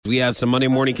We have some Monday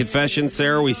morning confessions.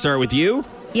 Sarah, we start with you.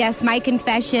 Yes, my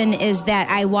confession is that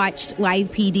I watched Live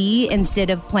PD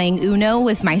instead of playing Uno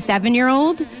with my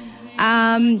 7-year-old.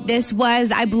 This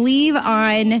was, I believe,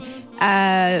 on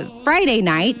Friday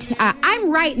night.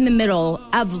 I'm right in the middle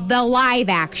of the live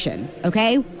action,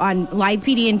 okay, on Live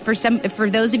PD. And for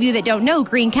those of you that don't know,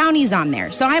 Greene County's on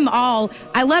there. So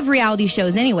I love reality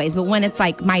shows anyways, but when it's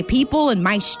like my people and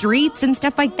my streets and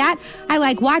stuff like that, I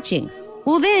like watching.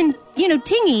 Well, then,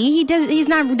 Tingy,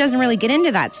 doesn't really get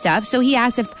into that stuff. So he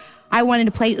asked if I wanted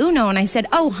to play Uno. And I said,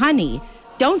 oh, honey,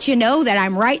 don't you know that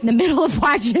I'm right in the middle of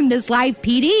watching this Live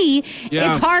PD?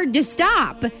 Yeah. It's hard to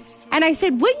stop. And I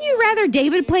said, wouldn't you rather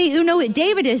David play Uno?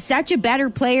 David is such a better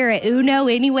player at Uno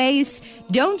anyways.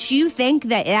 Don't you think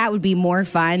that would be more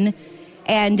fun?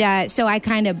 And so I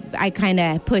kind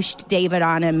of pushed David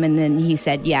on him. And then he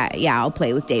said, yeah, I'll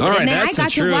play with David. All right, and then that's a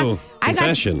true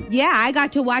confession. I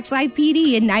got to watch Live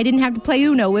PD, and I didn't have to play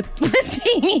Uno with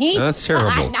Tingy. That's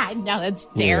terrible. I know, that's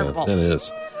terrible. Yeah, it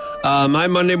is. My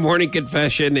Monday morning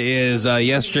confession is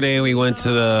yesterday we went to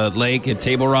the lake at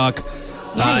Table Rock.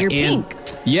 Yeah, you're pink.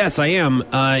 Yes, I am.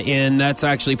 And that's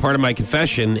actually part of my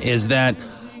confession is that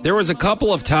there was a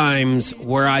couple of times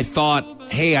where I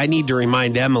thought, hey, I need to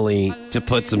remind Emily to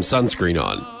put some sunscreen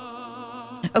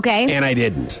on. Okay. And I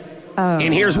didn't.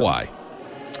 And here's why.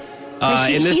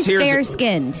 She's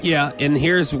fair-skinned. Yeah, and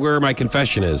here's where my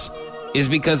confession is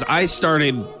because I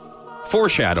started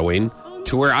foreshadowing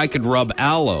to where I could rub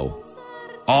aloe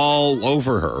all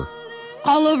over her.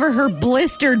 All over her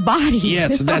blistered body.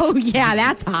 Yes.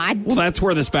 That's hot. Well, that's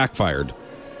where this backfired.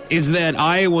 Is that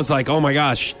I was like, oh my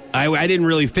gosh, I didn't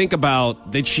really think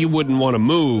about that she wouldn't want to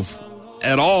move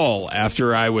at all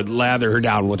after I would lather her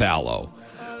down with aloe.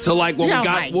 So, like, when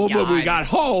we got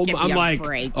home, I'm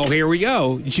like, oh, here we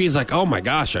go. And she's like, oh, my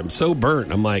gosh, I'm so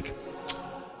burnt. I'm like,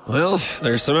 well,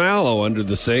 there's some aloe under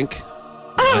the sink.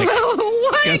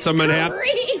 Guess I'm going to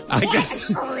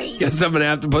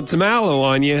have to put some aloe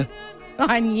on you.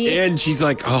 And she's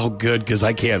like, oh, good, because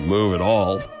I can't move at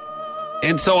all.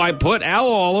 And so I put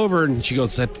aloe all over, and she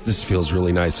goes, this feels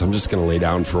really nice. I'm just going to lay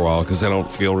down for a while because I don't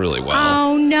feel really well.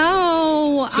 Oh,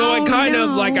 no. So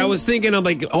I was thinking, I'm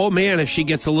like, oh, man, if she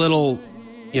gets a little,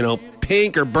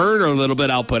 pink or burnt a little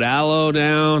bit, I'll put aloe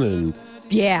down and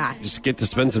just get to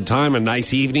spend some time, a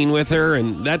nice evening with her.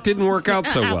 And that didn't work out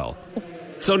so well.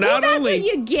 So that's what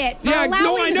you get for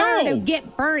allowing her to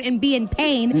get burnt and be in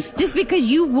pain just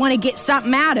because you want to get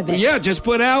something out of it. Yeah, just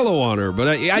put aloe on her. But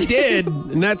I did,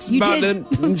 and that's about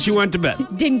it. And she went to bed.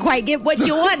 Didn't quite get what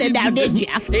you wanted now, did you?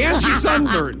 And she's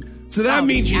sunburned. So that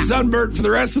means she's sunburned for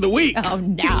the rest of the week. Oh,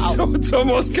 no. So it's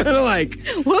almost kind of like...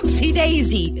 whoopsie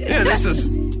daisy. Yeah, this is...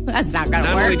 That's not going to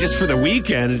work. Not only just for the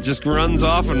weekend, it just runs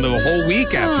off into the whole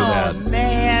week after that. Oh,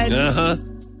 man. Uh-huh.